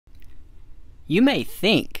You may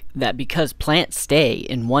think that because plants stay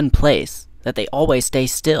in one place, that they always stay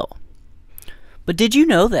still. But did you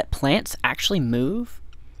know that plants actually move?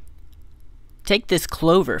 Take this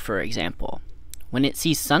clover, for example. When it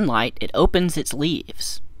sees sunlight, it opens its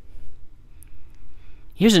leaves.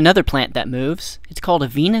 Here's another plant that moves. It's called a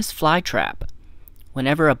Venus flytrap.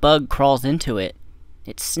 Whenever a bug crawls into it,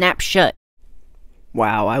 it snaps shut.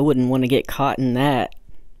 Wow, I wouldn't want to get caught in that.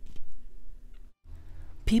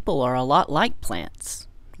 People are a lot like plants.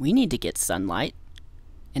 We need to get sunlight.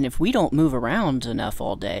 And if we don't move around enough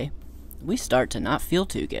all day, we start to not feel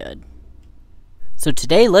too good. So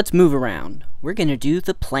today, let's move around. We're going to do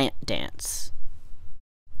the plant dance.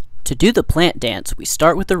 To do the plant dance, we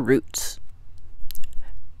start with the roots.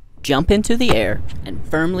 Jump into the air and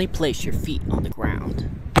firmly place your feet on the ground.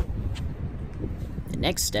 The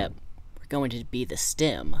next step, we're going to be the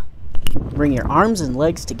stem. Bring your arms and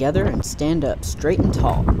legs together and stand up straight and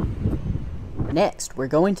tall. Next, we're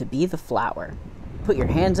going to be the flower. Put your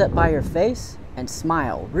hands up by your face and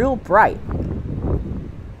smile real bright.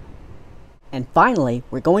 And finally,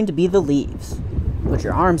 we're going to be the leaves. Put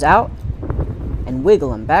your arms out and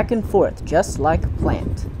wiggle them back and forth just like a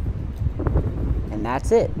plant. And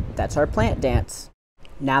that's it. That's our plant dance.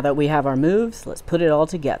 Now that we have our moves, let's put it all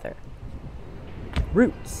together.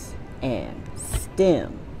 Roots and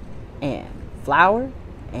stem and flower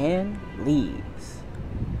and leaves.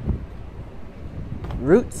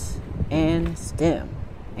 Roots and stem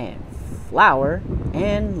and flower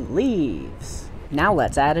and leaves. Now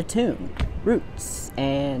let's add a tune. Roots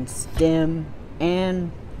and stem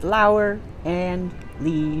and flower and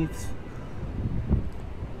leaves.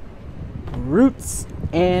 Roots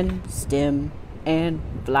and stem and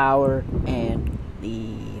flower and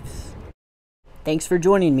leaves. Thanks for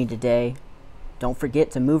joining me today. Don't forget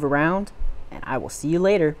to move around, and I will see you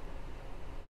later.